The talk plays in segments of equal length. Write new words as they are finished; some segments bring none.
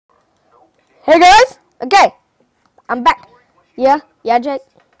Hey guys! Okay, I'm back. Yeah, Jake.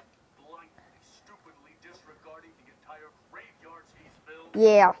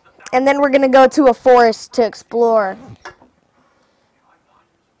 Yeah, and then we're gonna go to a forest to explore.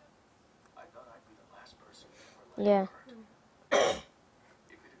 Yeah.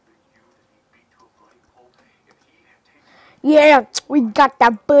 Yeah, we got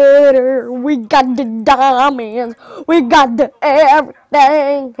that butter, we got the diamonds, we got the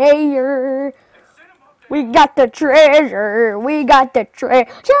everything here. We got the treasure, we got the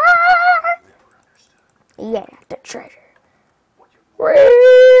treasure. Yeah, the treasure.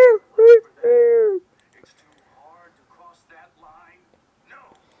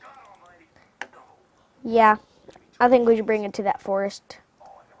 Yeah, I think we should bring it to that forest.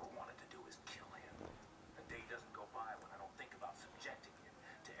 All I ever wanted to do is kill him. A day doesn't go by when I don't think about subjecting him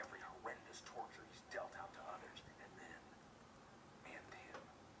to every horrendous torture he's dealt out to others, and then end him.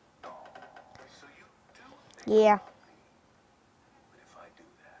 Oh, so you do think Yeah. about me. But if I do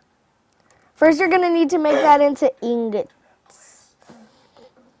that, First, you're gonna need to make that into ingots.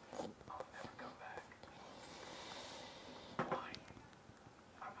 I'll never come back. Why?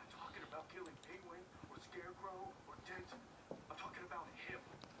 I'm not talking about killing Penguin or Scarecrow or Denton. I'm talking about him.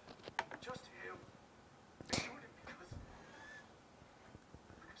 Just him. And doing it because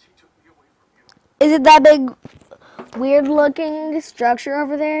he took me away from you. Is it that big, weird-looking structure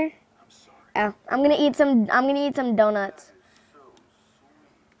over there? I'm sorry. Oh, I'm gonna eat some donuts. So sweet.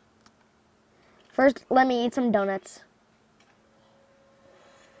 First, let me eat some donuts.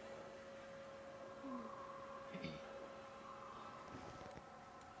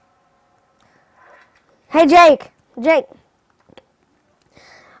 Hey, Jake.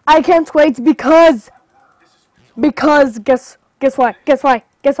 I can't wait because guess why?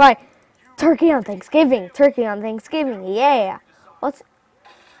 Turkey on Thanksgiving. Yeah. What's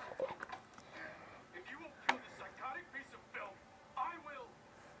If you won't kill this psychotic piece of film, I will.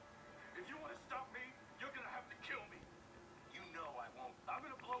 If you want to stop me, you're gonna have to kill me. You know I won't. I'm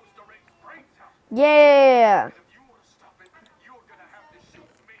gonna blow Storaine's brains out. yeah. And if you want to stop it, you're gonna have to shoot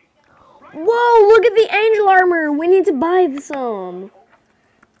me. Whoa, look at the angel armor. We need to buy some.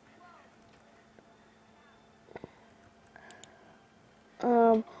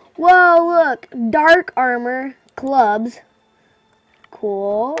 Whoa, look. Dark armor, clubs.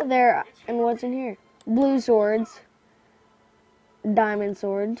 Cool. There, and what's in here? Blue swords. Diamond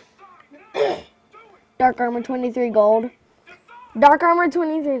swords. Dark armor, 23 gold. Dark armor,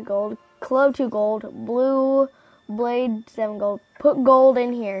 23 gold. Club, 2 gold. Blue blade, 7 gold. Put gold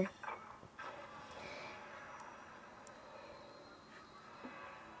in here.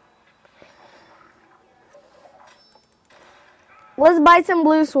 Let's buy some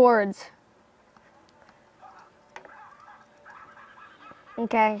blue swords. Okay.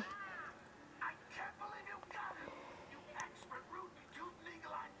 I can't believe you got it. You expert root, you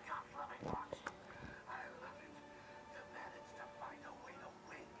legal-eyed cock-loving fox. I love it. You managed to find a way to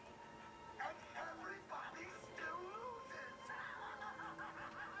win. And everybody still loses.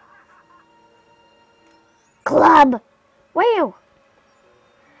 Club. Wow.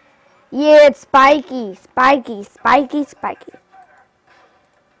 Yeah, it's spiky.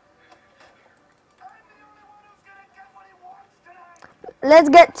 Let's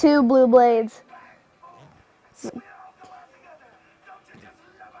get 2 blue blades. We all go out together. Don't you just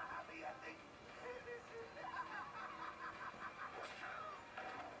love a happy ending?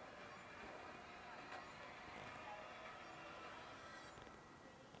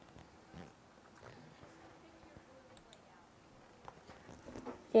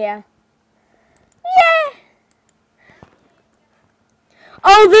 Yeah. Yeah.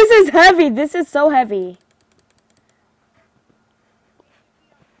 Oh, this is heavy. This is so heavy.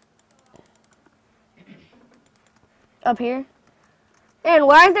 Up here. And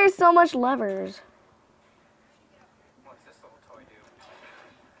why is there so much levers? What's this little toy do?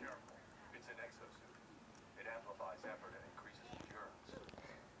 Careful. It's an exosuit. It amplifies effort and increases endurance.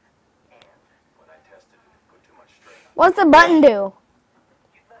 And when I tested it, it put too much strain on. What's the button do?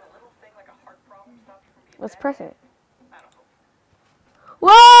 You'd let a little thing like a heart problem stop you from being Let's bad? press it. I don't know.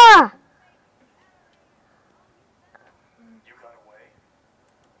 Whoa! You got away.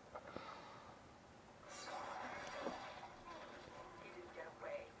 You didn't get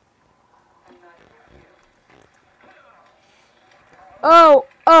away. I'm not here. Oh.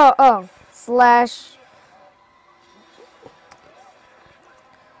 Slash.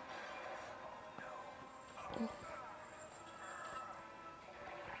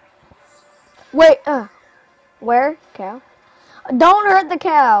 Wait, where? Cow? Don't hurt the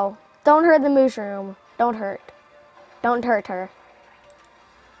cow. Don't hurt the mushroom. Don't hurt her.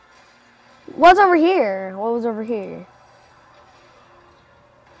 What's over here? What was over here?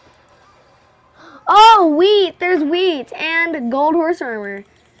 Oh, wheat. There's wheat and gold horse armor.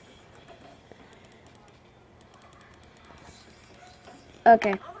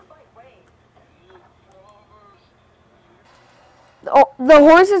 Okay. Oh, the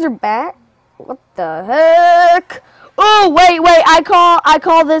horses are back. What the heck? Oh, wait. I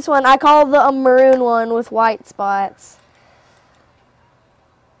call this one. I call the maroon one with white spots.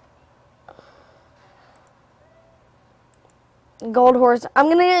 Gold horse. I'm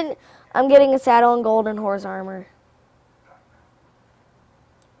getting a saddle and golden horse armor.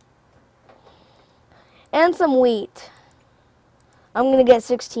 And some wheat. I'm gonna get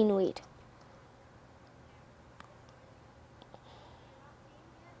 16 wheat.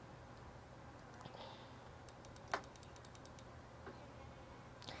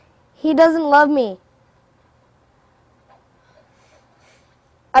 He doesn't love me.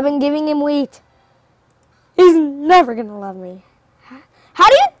 I've been giving him wheat. He's never gonna love me.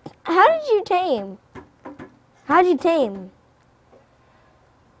 How did you tame? How'd you tame?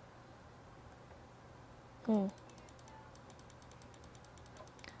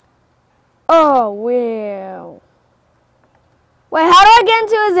 Oh, wow. Wait, how do I get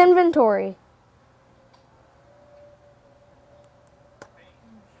into his inventory?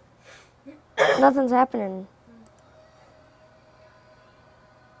 Nothing's happening.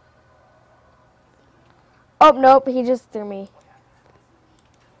 Oh, nope, he just threw me.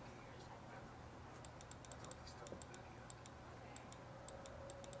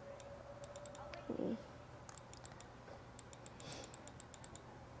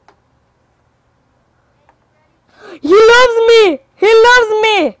 He loves me! He loves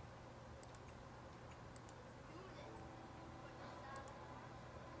me!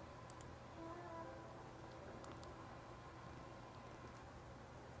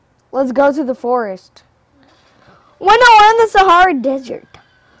 Let's go to the forest. Why not? We're in the Sahara Desert.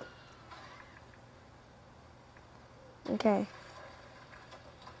 Okay.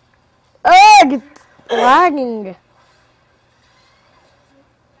 Ugh! It's lagging.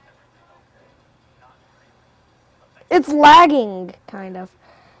 It's lagging, kind of.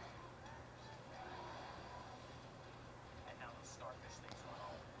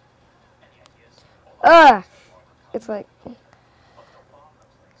 Ugh! It's like...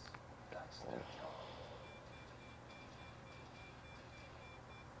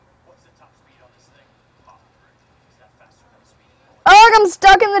 Ugh, I'm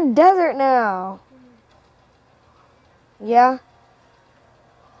stuck in the desert now. Yeah.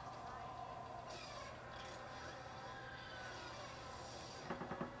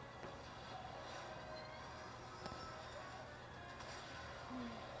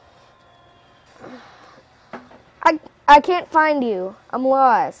 I can't find you. I'm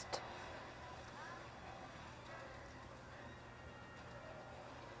lost.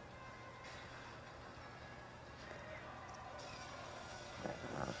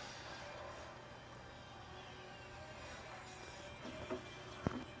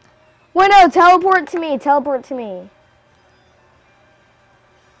 Wait, no, teleport to me. Teleport to me.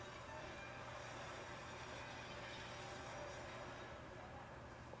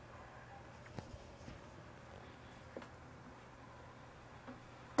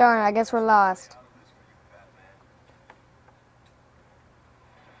 Darn, I guess we're lost.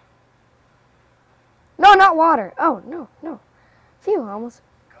 No, not water. Oh, no, no. Phew, I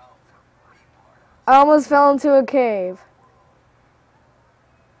almost fell into a cave.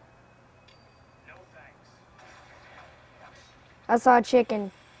 I saw a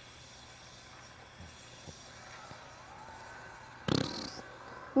chicken.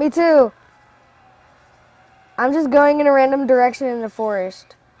 Me too. I'm just going in a random direction in the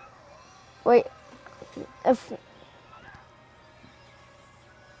forest. Wait. If...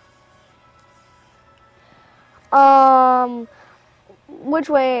 Which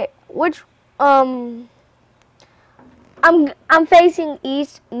way? I'm facing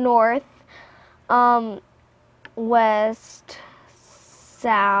east, north, west,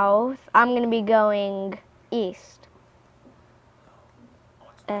 south. I'm gonna be going east.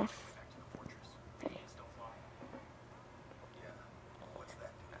 F.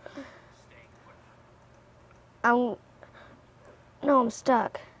 No, I'm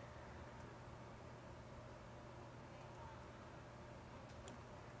stuck.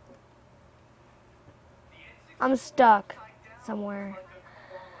 I'm stuck somewhere.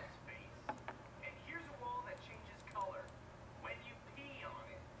 And here's a wall that changes color when you pee on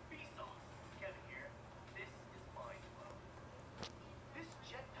it. Vsauce. Kevin here. This is mind blowing. This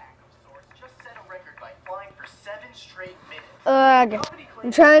jetpack of sorts just set a record by flying for 7 straight minutes. Ugh. Company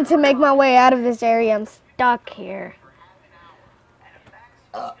I'm trying to make my way out of this area. I'm stuck here.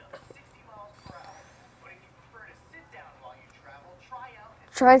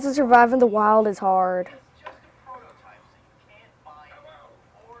 Trying to survive in the wild is hard.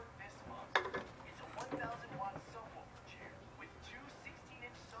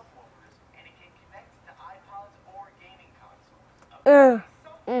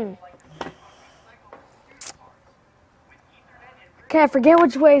 Okay, I forget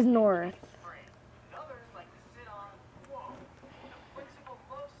which way is north.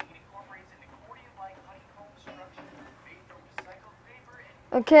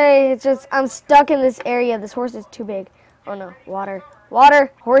 Okay, it's just, I'm stuck in this area. This horse is too big. Oh no, water.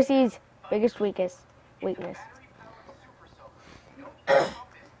 Water, horsey's biggest weakness.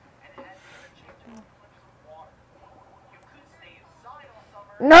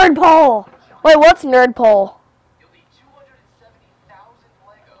 Nerd pole! Wait, what's nerd pole?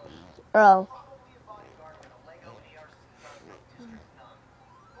 Oh.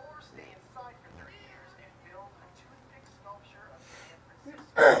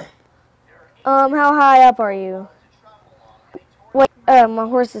 How high up are you? Wait, my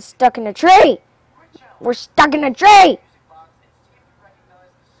horse is stuck in a tree! We're stuck in a tree!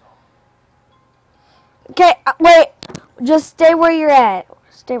 Okay, wait. Just stay where you're at.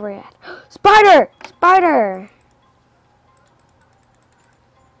 Stay where you're at. Spider! Spider!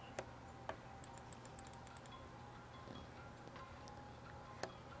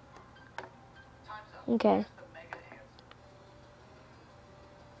 Okay.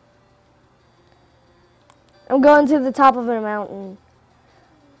 I'm going to the top of a mountain.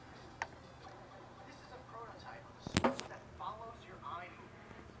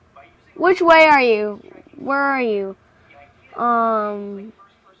 Which way are you? Where are you? Ah,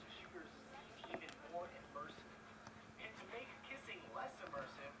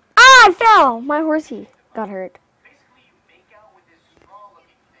 I fell! My horsey got hurt.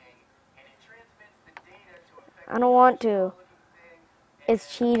 I don't want to.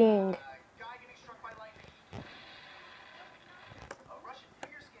 It's cheating.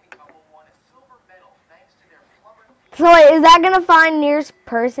 So wait, is that gonna find nearest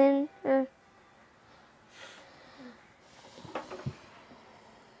person?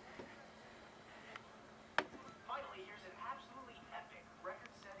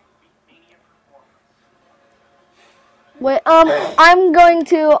 Wait, I'm going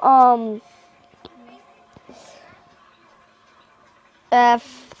to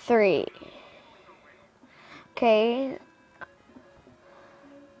F3. Okay.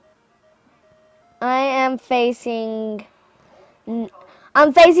 I'm facing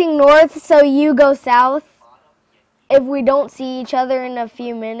north, so you go south. If we don't see each other in a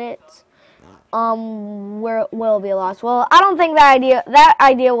few minutes, we'll be lost. Well, I don't think that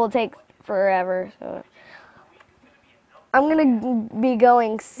idea will take forever. So I'm gonna be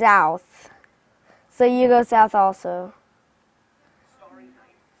going south, so you go south also.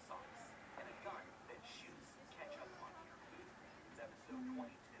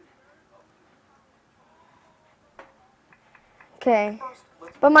 Okay,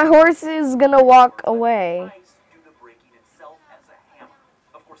 but my horse is gonna walk away.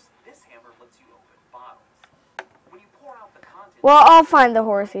 Well, I'll find the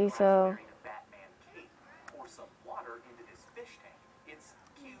horsey, so.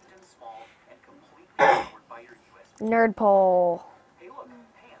 Nerd pole.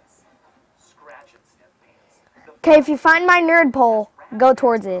 Okay, if you find my nerd pole, go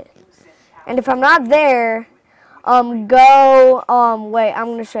towards it. And if I'm not there, go, wait, I'm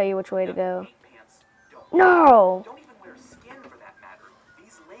gonna show you which way to go. No! Don't even wear skin for that matter.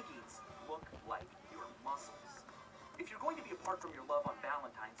 These leggings look like your muscles. If you're going to be apart from your love on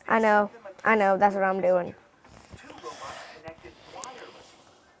Valentine's Day, I know, that's what I'm doing. two robots connected wirelessly,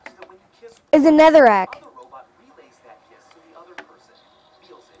 so that when you kiss It's a netherrack. the robot relays that kiss so the other person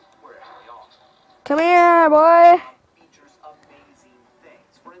feels it wherever they are. Come here, boy. Features amazing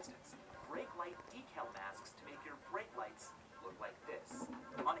things. For instance, brake light decal masks to make your brake lights look like this.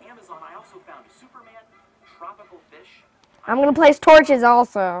 On Amazon, I also found Superman, tropical fish, I'm gonna place torches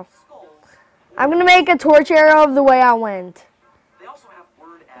also. skulls. I'm gonna make a torch arrow of the way I went. They also have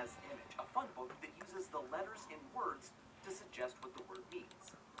Word as Image, a fun book that uses the letters in words to suggest what the word means.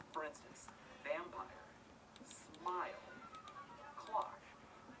 For instance, vampire, smile, clock.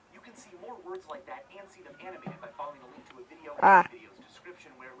 You can see more words like that and see them animated by following a link to a video in the video's description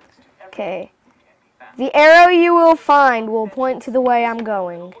where links to everything Okay. can be found. The arrow you will find will point to the way I'm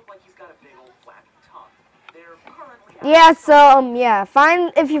going. Look like he's got a big old flappy tongue. They're currently Yeah, so, yeah,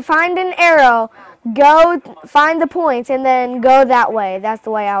 if you find an arrow go find the points and then go that way. That's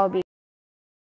the way I would be.